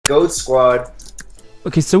Goat Squad.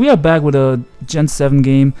 Okay, so we are back with a Gen 7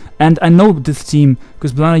 game, and I know this team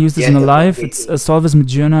because Blana used this in a live. It's Solvis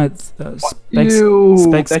Majerna, it's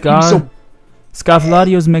Specs Scar. So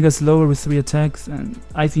Scarfladio's mega slower with 3 attacks, and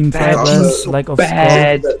I Theme Fire Blast, like of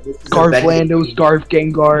bad. Scarf Lando, Scarf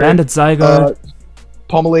Gengar, Bandit Zygarde,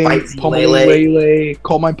 Pummeling Lele,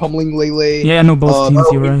 Call Mine Pummeling Lele. Yeah, I know both teams,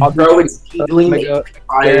 you're right. Bro, it's Mega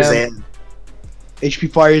Fire Zam.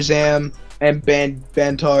 HP Fire Zam, and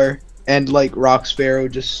Bantar, and like Rock Sparrow,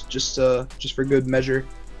 just for good measure.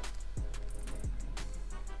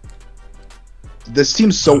 This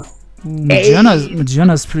team's so.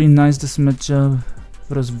 Majerna is pretty nice this matchup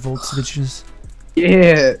for those Volt switches.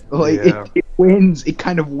 Yeah, like it wins. It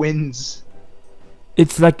kind of wins.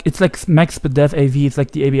 It's like max Spadef AV. It's like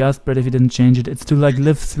the ABR spread if you didn't change it. It's to like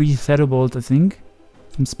live 3 Thunderbolt, I think,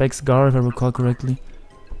 from Specs Gar if I recall correctly.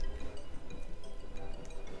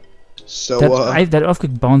 So that off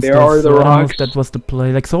kick bounced there off, are the so I don't know rocks. if that was the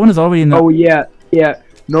play. Like someone is already in. Oh yeah.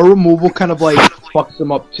 No removal kind of like fucks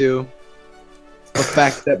them up too. The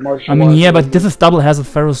fact that Marshall. I mean, yeah, but this is double Hazard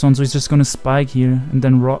Ferroson, so he's just gonna spike here, and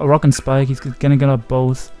then rock and spike. He's gonna get up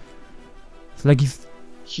both. It's like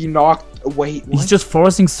he knocked. Wait, what? He's just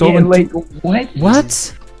forcing SoulWind. Like what?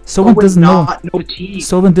 SoulWind doesn't know. The team.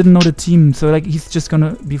 SoulWind didn't know the team, so like he's just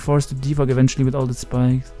gonna be forced to defog eventually with all the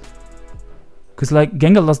spikes. Cause like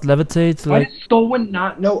Gengar lost Levitate. Why like does SoulWind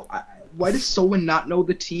not know? Why does SoulWind not know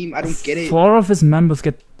the team? I don't get it. 4 of his members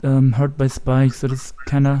get hurt by spikes, so that's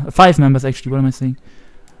kind of 5 members actually. What am I saying?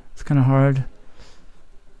 It's kind of hard.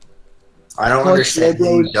 I don't understand.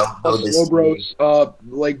 You don't know this Slowbros,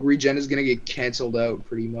 like regen is gonna get cancelled out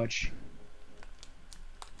pretty much.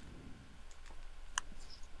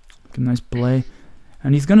 Nice play,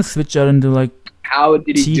 and he's gonna switch out into like how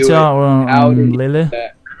did he do it? Or how did he Lele. do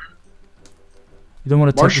that? You don't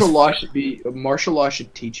want to take MarshallLaw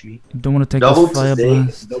should teach me. You don't want to take Double this Fire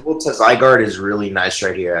Blast. Double to Zygarde is really nice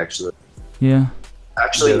right here, actually. Yeah.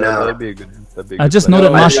 Actually, no. That'd be a good. I just know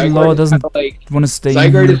that MarshallLaw doesn't want to stay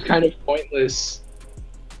Zygarde in is kind of pointless.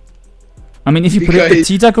 I mean, if you predict the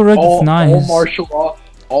Tita correct, it's nice.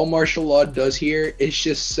 All MarshallLaw does here is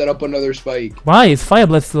just set up another spike. Why? It's Fire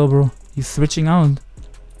Blast slow, bro. He's switching out.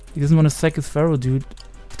 He doesn't want to sack his Pharaoh, dude.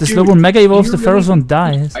 If the Slowbro Mega Evolves, the Ferroson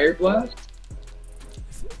dies. Fire Blast?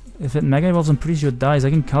 If it Mega Evolves, I'm pretty sure it dies.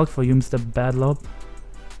 I can calc for you, Mr. Patlop.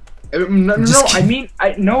 No, I mean,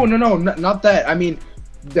 not that. I mean,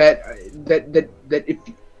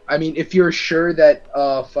 if you're sure that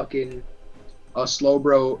fucking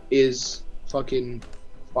Slowbro is fucking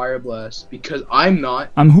Fire Blast, because I'm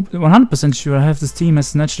not. I'm 100% sure. I have this team. I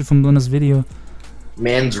snatched it from Luna's video.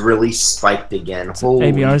 Man's really spiked again.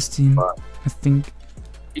 Holy ABR's team, fuck. I think.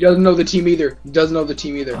 He doesn't know the team either.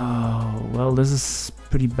 Oh, well, this is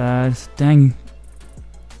pretty bad. Dang.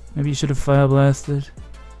 Maybe you should have Fire Blasted.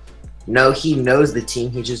 No, he knows the team.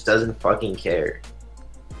 He just doesn't fucking care.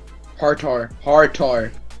 Hard-tar.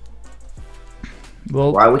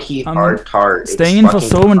 Well, why would he hard-tar? Staying in for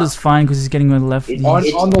SoulWind is fine because he's getting my left.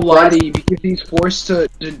 On the Lottie, because he's forced to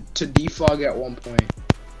defog at one point.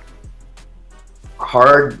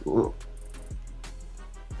 Hard.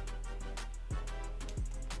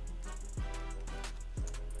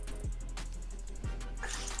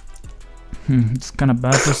 It's kind of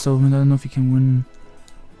bad for SoulWind. I don't know if he can win.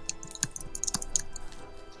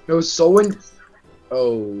 No, SoulWind.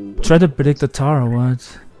 Oh. Try to predict the Tara,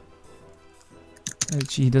 what?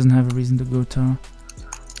 Actually, he doesn't have a reason to go Tara.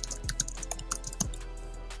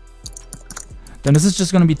 Then this is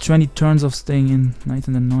just gonna be 20 turns of staying in. Nice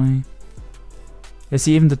and annoying. Yeah,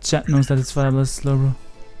 see, even the chat knows that it's Fire Blast slow,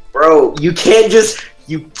 bro. You can't just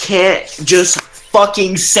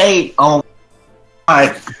fucking say, oh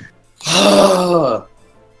my god.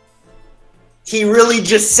 He really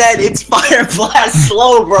just said it's Fire Blast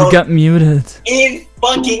slow, bro. He got muted. In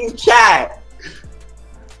fucking chat.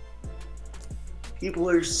 People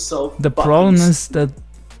are so The problem is that...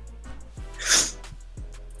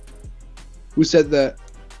 Who said that?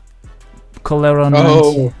 Cholera 90.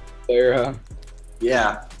 Oh, Cholera.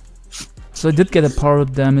 Yeah. So I did get a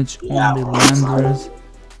power-up damage on the Landers.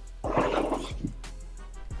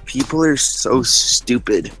 People are so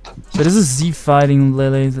stupid. So this is Z fighting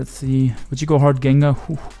Lele. Let's see. Would you go hard Gengar?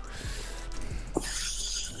 Whew.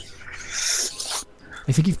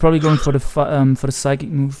 I think he's probably going for the psychic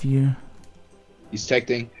move here. He's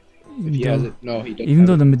teching. If he has it. No, he doesn't. Even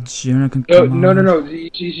though the Majerna can come No.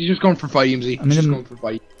 He's just going for fight, MZ. I mean, just going for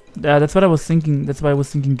fight. Yeah, that's what I was thinking. That's why I was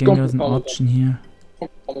thinking Gengar is an option here.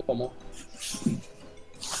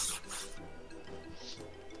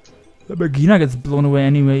 The Bergina gets blown away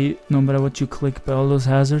anyway, no matter what you click by all those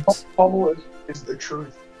hazards. Pummel is the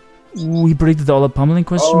truth. Ooh, he predicted the all-up pummeling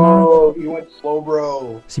question mark. Oh, he went slow,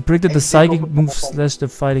 bro. So he predicted the psychic move slash the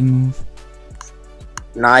fighting move.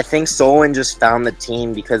 Nah, I think SoulWind just found the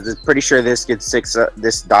team because it's pretty sure this gets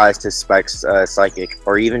this dies to Spike's psychic,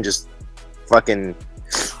 or even just fucking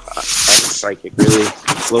psychic. Really,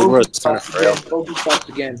 Slowbro's kind of frail. Focus blast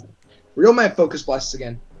again. Real man focus blasts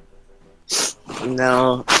again.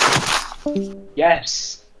 No.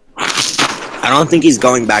 Yes. I don't think he's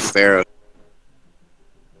going back Pharaoh.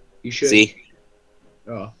 You should. See?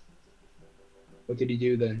 Oh. What did he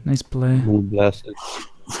do then? Nice play. Moon blasted.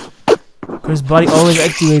 His body always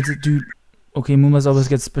activates, dude. Okay, Moonblast always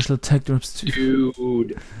gets special attack drops too.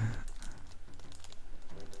 Dude.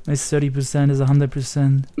 Nice 30% is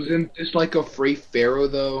 100%. Wasn't this like a free Pharaoh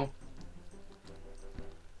though?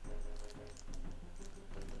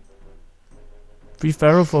 Free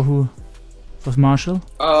Pharaoh for who? For Marshall?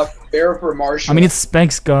 Pharaoh for Marshall. I mean, it's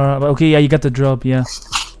Spank Scar, but okay, yeah, you got the drop, yeah.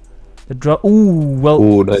 The drop. Ooh, well,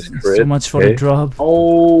 Ooh, nice crit. so much for the drop.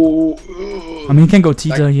 Oh. I mean, he can go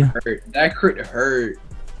Tita here. That crit hurt.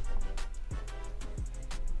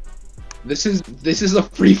 This is a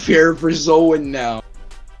free Pharaoh for SoulWind now.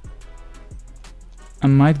 I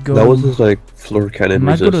might go. That was just like floor I cannon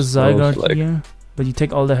might go to resist. That was Zygarde like- here, but you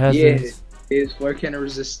take all the hazards. Yeah, his flare cannon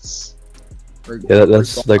resists. Yeah,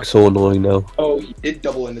 that's like so annoying now. Oh, he did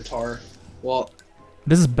double in the tar. Well,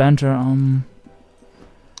 This is banter.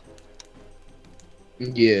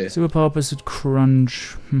 yeah. Superpower pursuit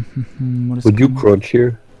crunch. What is Would you coming? crunch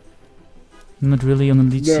here? Not really on the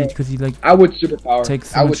lead No. sheet because he like I would superpower.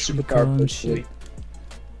 takes I would much superpower recall and personally. shit.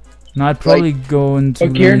 No, I'd probably go into.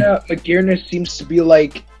 Magirna seems to be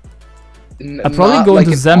like. I'd probably go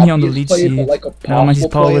into Zem here on the lead sheet. Like a Never mind, he's possible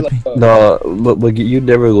power play, whipping. like a- No, but you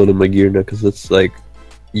never go to Magirna because it's like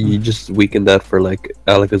you just weaken that for like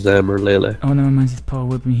Alakazam or Lele. Oh, never mind, he's power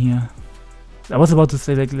whipping here. I was about to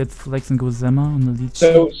say like let's flex and go Zema on the lead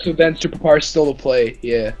sheet. So then superpower is still the play.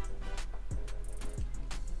 Yeah.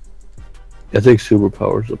 I think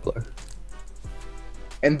superpowers apply.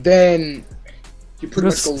 And then you pretty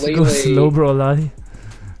much go Go slow, Lele. bro, Lali.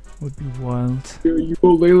 Would be wild. You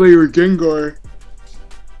go Lele or Gengar.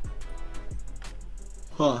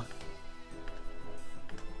 Huh.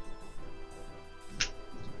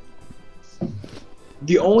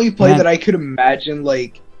 The only play Man. that I could imagine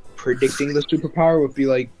like predicting the superpower would be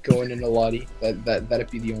like going into Lottie. That'd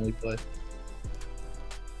be the only play.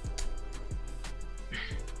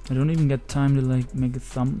 I don't even get time to like make a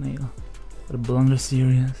thumbnail for the Blunder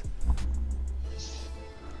series.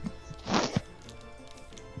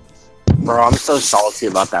 Bro, I'm so salty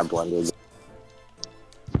about that blunder.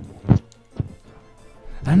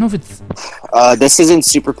 I don't know if it's. This isn't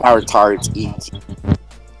superpower tar, it's EQ.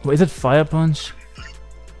 Wait, is it Fire Punch?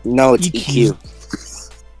 No, it's EQ.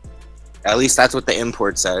 EQ. At least that's what the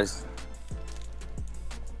import says.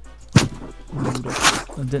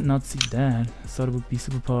 I did not see that. I thought it would be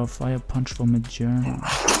Superpower Fire Punch for Majourna.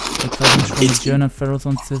 Like Fire Punch for Majourna,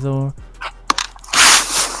 Ferrothorn, Scizor.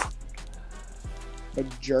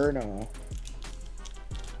 Magirna.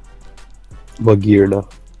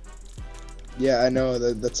 Magirna. Yeah, I know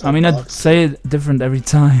that's. I mean, I'd say it different every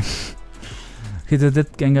time. He did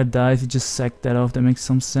it, Gengar dies, he just sacked that off, that makes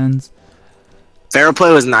some sense. Pharaoh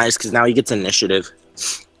play was nice because now he gets initiative.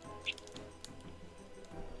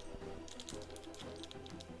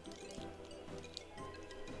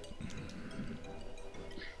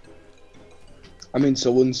 I mean,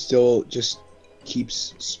 SoulWind still just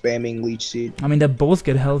keeps spamming Leech Seed. I mean, they both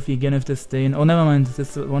get healthy again if they stay in. Oh, never mind,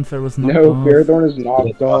 this one Pharaoh was knocked No, off. Ferrothorn is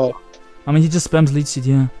knocked off. I mean, he just spams Leech Seed,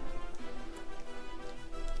 yeah.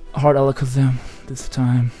 Hard Alakazam this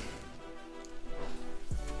time.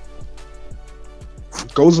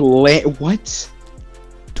 Goes what?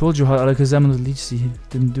 Told you hard Alakazam on the Leech Seed,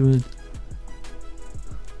 didn't do it.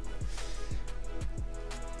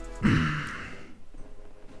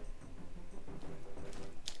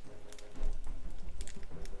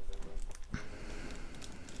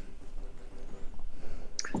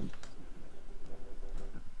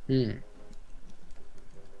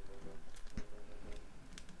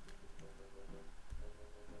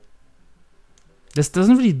 This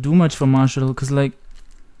doesn't really do much for Marshall, because like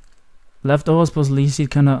leftovers plus Leech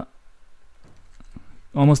Seed kinda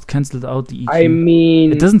almost cancelled out the EQ. I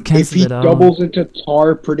mean, it doesn't if cancel he it out. doubles into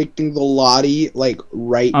Tar predicting the Lottie, like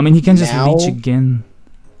right I mean, he can just now, Leech again.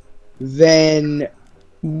 then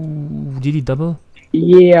Ooh, did he double?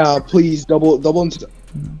 yeah, please double into.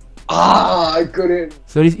 I couldn't.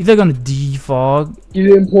 So he's either gonna defog. He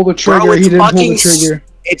didn't pull the trigger. Bro, He it's didn't pull fucking the trigger.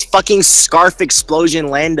 It's fucking Scarf Explosion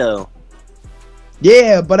Lando.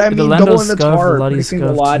 Yeah, but I The mean, Lando double in the scarf, tar, Lottie predicting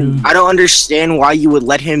scarf Lottie. too. I don't understand why you would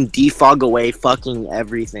let him defog away fucking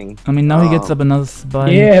everything. I mean, now he gets up another spy.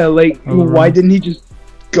 Yeah, like, all why around. didn't he just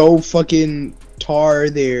go fucking tar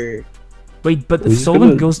there? Wait, but if He's SoulWind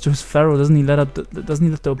gonna- goes to his Pharaoh, doesn't he let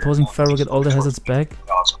the opposing Pharaoh get all the hazards back?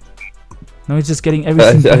 No, he's just getting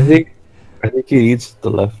everything back. I think he needs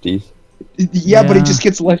the lefties. Yeah, but he Yeah. just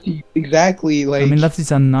gets lefty. Exactly, like. I mean,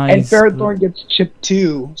 lefties are and nice. Ferrothorn gets chipped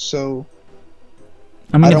too, so.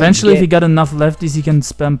 I mean, I don't eventually, if get- he got enough lefties, he can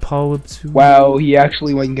spam Power Whip too. Wow, he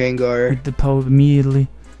actually went Gengar. With the Power Whip immediately.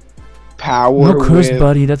 Power No curse Whip.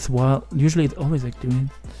 buddy, that's wild. Usually, it's always like doing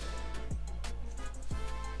it.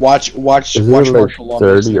 Watch Is it Marshall Law like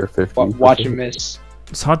 30 miss. or 50? Watch him miss.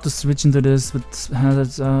 It's hard to switch into this with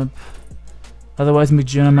hazards up. Otherwise,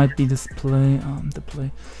 McJourney might be the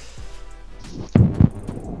play.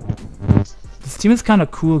 This team is kind of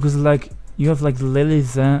cool because like you have like Lily,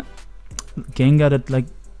 Gengar that like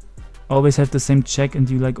always have the same check, and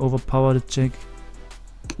you like overpower the check.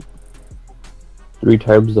 3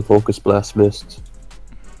 times the focus blast missed.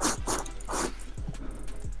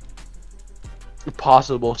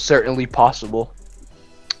 Possible, certainly possible.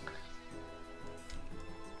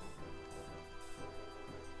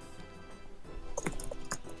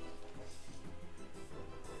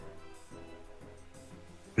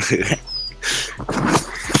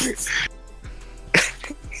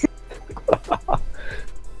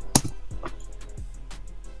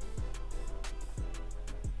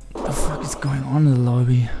 What the fuck is going on in the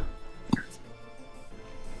lobby?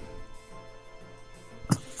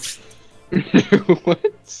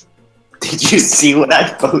 What? Did you see what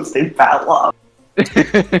I posted, Patlop?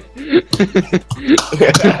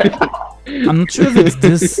 I'm not sure if it's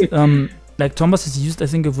this. Like Thomas has used, I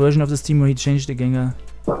think, a version of this team where he changed the Gengar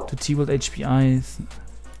to T-World HPIs.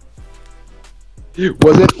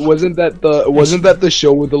 Wasn't that the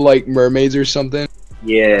show with the like mermaids or something?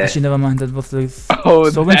 Yeah. Actually, never mind. That was the Oh,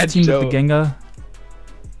 SoulWind's that team show. with the Gengar.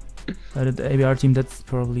 The ABR team, that's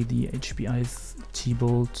probably the HPI's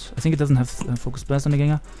T-Bolt. I think it doesn't have Focus Blast on the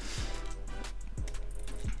Gengar.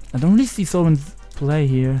 I don't really see SoulWind play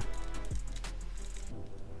here.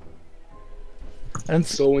 And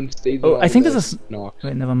SoulWind stays. Oh, on I think the this is. Nox.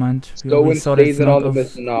 Wait, never mind. We already SoulWind saw that stays it's it on knock the off.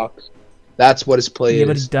 best Nox. That's what his play Yeah,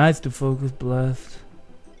 but he is. dies to Focus Blast.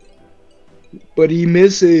 But he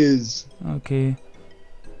misses. Okay.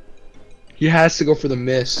 He has to go for the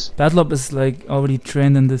miss. Patlop is like already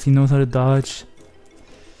trained in this. He knows how to dodge.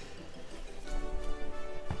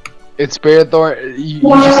 It's Ferrothorn. You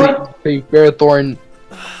just say Ferrothorn.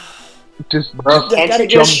 Just Can't you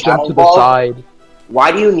just jump to the Shadow Ball? side.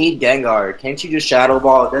 Why do you need Gengar? Can't you just Shadow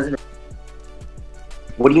Ball? It doesn't.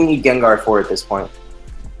 What do you need Gengar for at this point?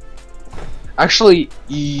 Actually,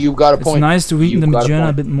 you got a It's point. nice to weaken the You got a Magearna a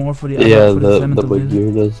point. bit more for the Yeah, for the the elemental build.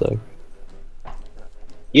 Magirna's like.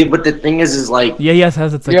 Yeah, but the thing is like, Yeah, yes,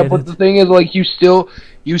 has it. Yeah, but the thing is, like, you still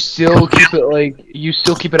keep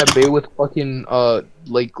it at bay with fucking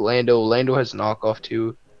like Lando. Lando has knockoff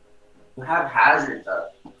too. you have hazards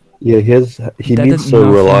up. Yeah, he That needs did to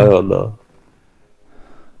rely nothing. on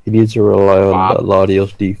he needs to rely on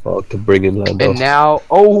Latios defog to bring in Lando. And now,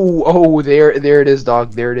 there it is,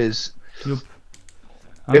 dog. There it is.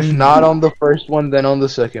 I If mean, not on the first one, then on the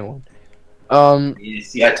second one. You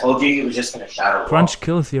see, I told you he was just gonna Shadow Ball. Crunch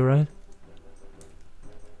kills here, right?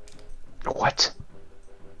 What?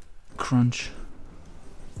 Crunch.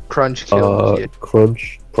 Crunch kills. Yeah,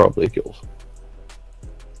 Crunch probably kills.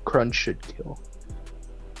 Crunch should kill.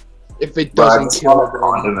 If it Bro, I doesn't just found a kill,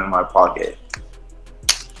 condom in my pocket.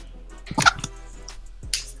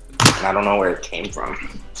 And I don't know where it came from.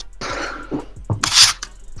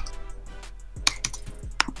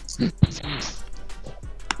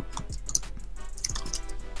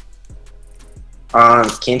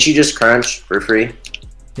 Can't you just crunch for free?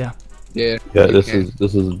 yeah. Yeah, you this can. is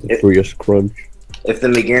the freest crunch. If the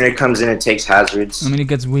Magearna comes in and takes hazards, I mean, it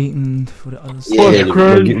gets weakened for the others. Yeah. Yeah,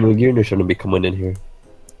 crunch. Magirna shouldn't be coming in here.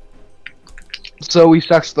 So he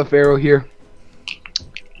sucks the Pharaoh here.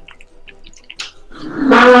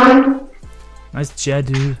 Nice jet,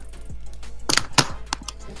 dude.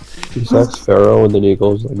 He sacks Pharaoh and then he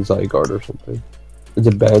goes like Zygarde or something. Is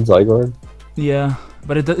it bad Zygarde? Yeah,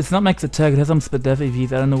 but it's not max attack. It has some split def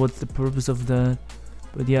EVs. I don't know what's the purpose of that.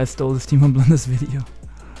 But yeah, I stole this team on Blunder's video.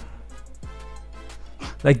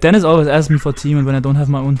 Like Dennis always asks me for team, and when I don't have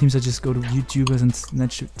my own teams, I just go to YouTubers and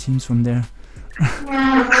snatch teams from there.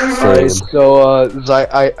 Same. So I've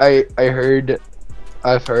heard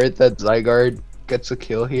that Zygarde gets a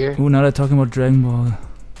kill here. Ooh, now they're talking about Dragon Ball.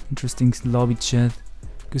 Interesting lobby chat.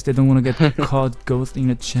 Because they don't want to get caught ghosting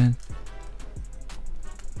the chat.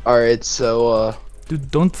 Alright, so Dude,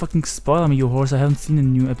 don't fucking spoil me, you horse. I haven't seen a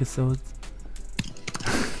new episode.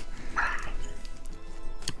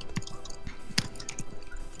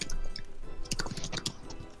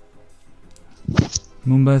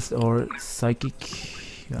 Moonbust or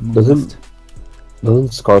Psychic? Yeah, Moonbust.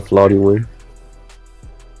 Doesn't Scarf Lottie win?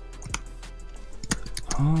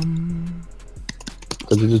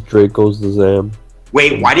 Does it just Draco's the Zam?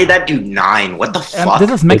 Wait, why did that do 9? What the fuck?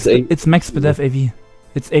 This is max. It's max SPDF AV.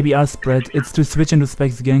 It's ABR spread. It's to switch into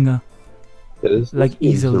Specs Gengar. It is Like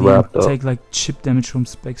easily. And take like chip damage from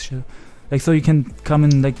Specs Shell. Like so you can come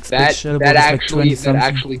in like Specs Shell. That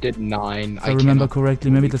actually did 9. If I remember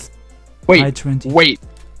correctly, maybe this. Wait, 20.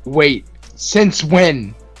 wait. Since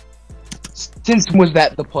when? Since was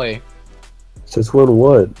that the play? Since when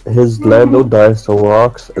what? His Lando dies to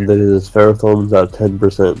rocks, and then his Ferrothorn's at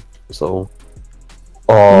 10%. So.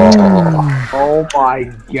 Oh my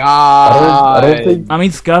god! I don't think. I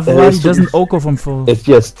mean, Scarf Lottie doesn't Oko from full. If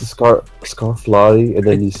yes, the Scarf Lottie, and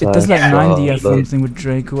then you it does like 90 or something with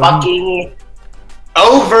Draco. Fucking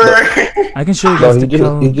over! I can show you guys the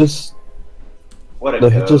color. He just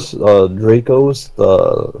Draco's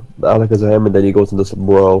the Alakazam, and then he goes into some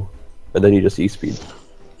bro, and then he just E-speed.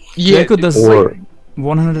 Yeah, Draco does like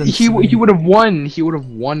 100. He would have won. He would have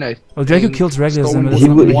won. Oh, Draco kills regular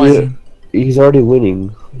Zam. He's already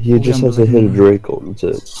winning. He just has to hit a Draco. That's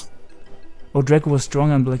it. Oh, Draco was strong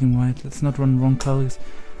on black and white. Let's not run wrong colors.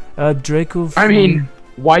 Draco. I mean,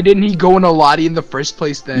 why didn't he go in a Lottie in the first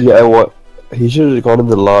place then? Yeah, what? He should have gone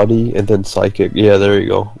into Lottie and then Psychic. Yeah, there you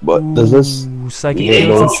go. But does this Psychic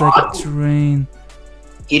kills and Psychic terrain?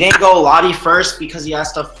 He didn't go Lottie first because he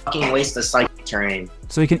has to fucking waste the Psychic terrain.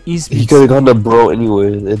 So he can E-speed. He could have gone to bro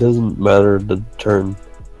anyway. It doesn't matter the turn.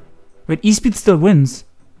 Wait, E-speed still wins.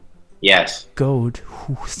 Yes. Gold.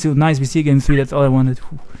 Still nice. We see game 3. That's all I wanted.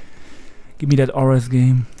 Give me that Auras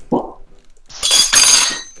game. What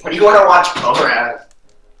do you want to watch Auras?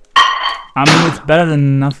 I mean, it's better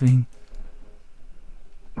than nothing.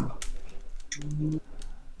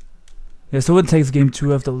 Yeah, so it takes game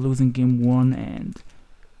 2 after losing game 1, and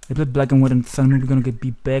they played Black and White and Sun. We're gonna be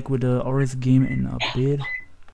back with the Auras game in a bit.